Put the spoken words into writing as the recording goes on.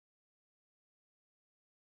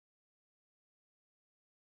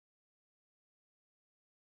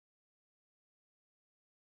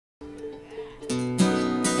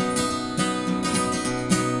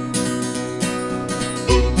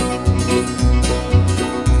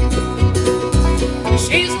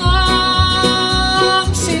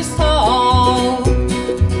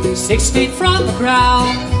6 feet from the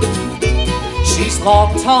ground. She's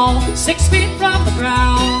long, tall, 6 feet from the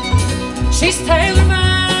ground. She's tailor-made.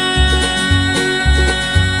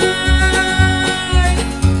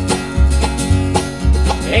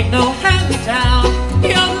 Ain't no hand-me-down.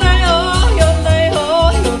 Yodel-oh,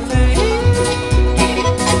 yodel-oh, yodel.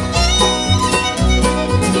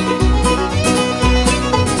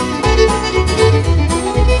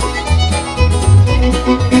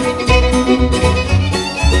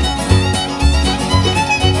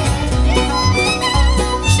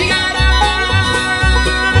 She got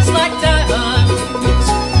eyes like diamonds.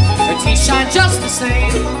 Her teeth shine just the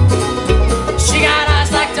same. She got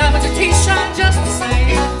eyes like diamonds. Her teeth shine just the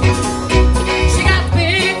same. She got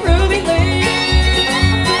big ruby lips,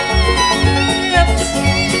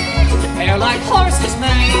 hair like horse's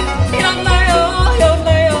mane. Yodel-oh,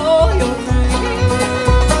 yodel-oh, yodel.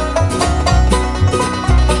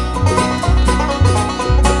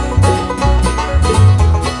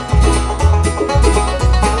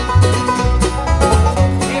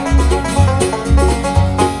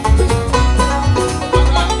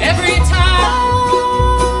 Every time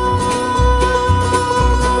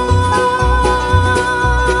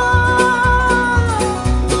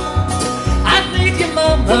I think your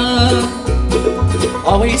mama,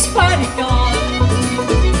 always find it gone.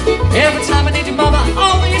 Every time I need your mama,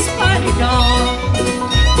 always find it gone.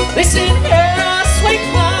 Listen here, sweet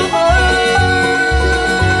mama,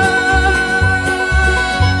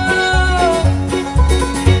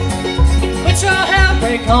 put your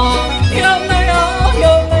handbrake on. Yodel-oh,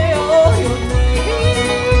 yodel-oh, yodel.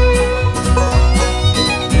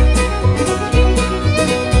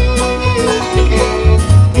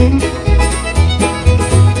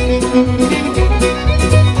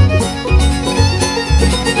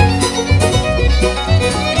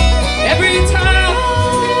 Every time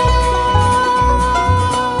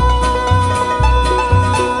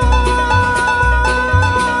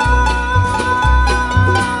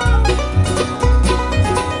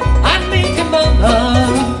I meet your mama,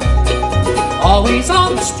 always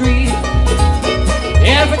on the street.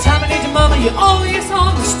 Every time I need your mama, you're always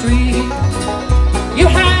on the street. You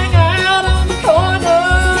hang out on the corner,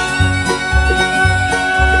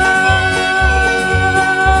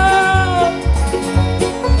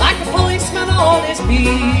 like a policeman on his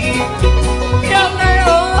beat.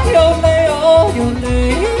 Yodel-oh, yodel-oh, yodel.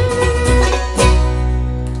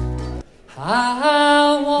 I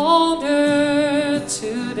wandered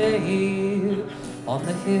today on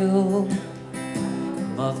the hill,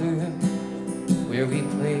 mother, where we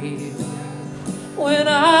played when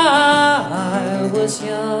I was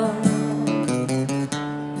young.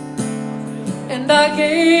 And I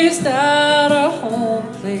gazed at our home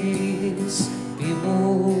place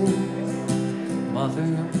below,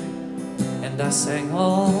 mother, and I sang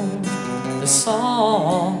all the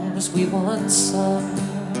songs we once sung.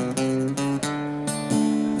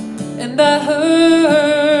 And I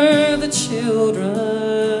heard the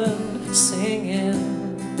children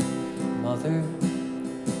singing, mother,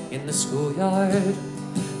 in the schoolyard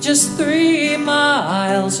just 3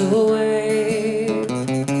 miles away.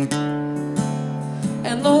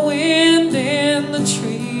 And the wind in the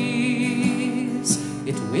trees,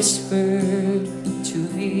 it whispered to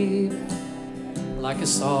me like a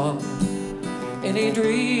song in a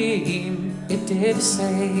dream. It did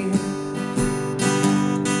say,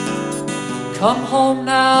 come home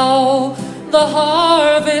now, the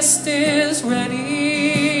harvest is ready.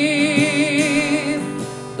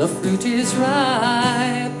 The fruit is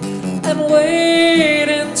ripe and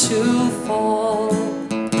waiting to fall,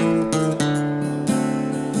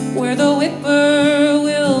 where the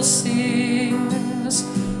whippoorwill sings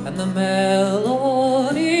and the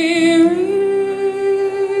melody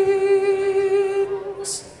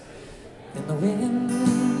rings in the wind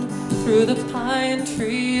through the pine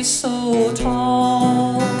trees so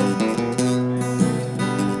tall.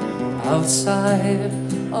 Outside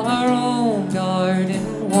our own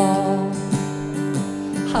garden wall,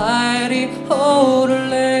 Heidi,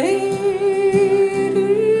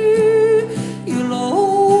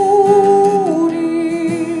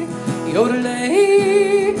 Yodel, Yodel,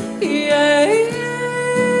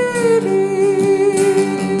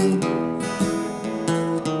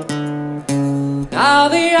 now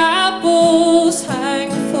the apples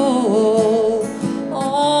hang full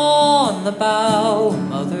on the bough,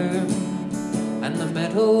 mother, and the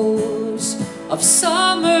meadows of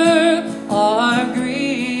summer are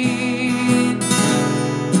green,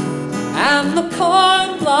 and the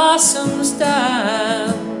corn blossoms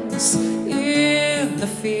dance in the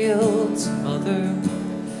fields, mother,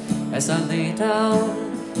 as I lay down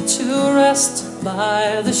to rest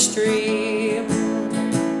by the stream.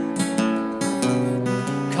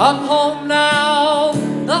 Come home now,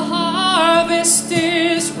 the harvest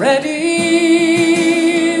is ready.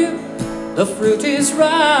 The fruit is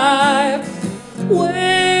ripe,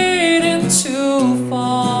 waiting to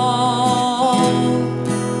fall.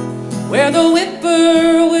 Where the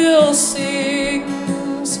whippoorwill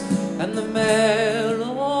sings and the melody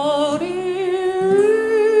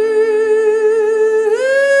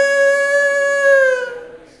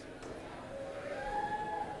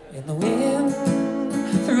in the wind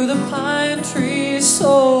through the pine trees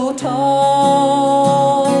so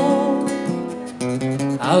tall.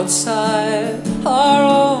 Outside our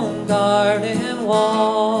own garden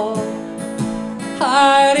wall,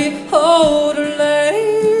 hidey-ho to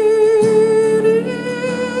lady,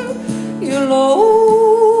 you loady,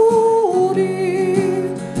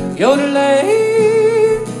 yodel.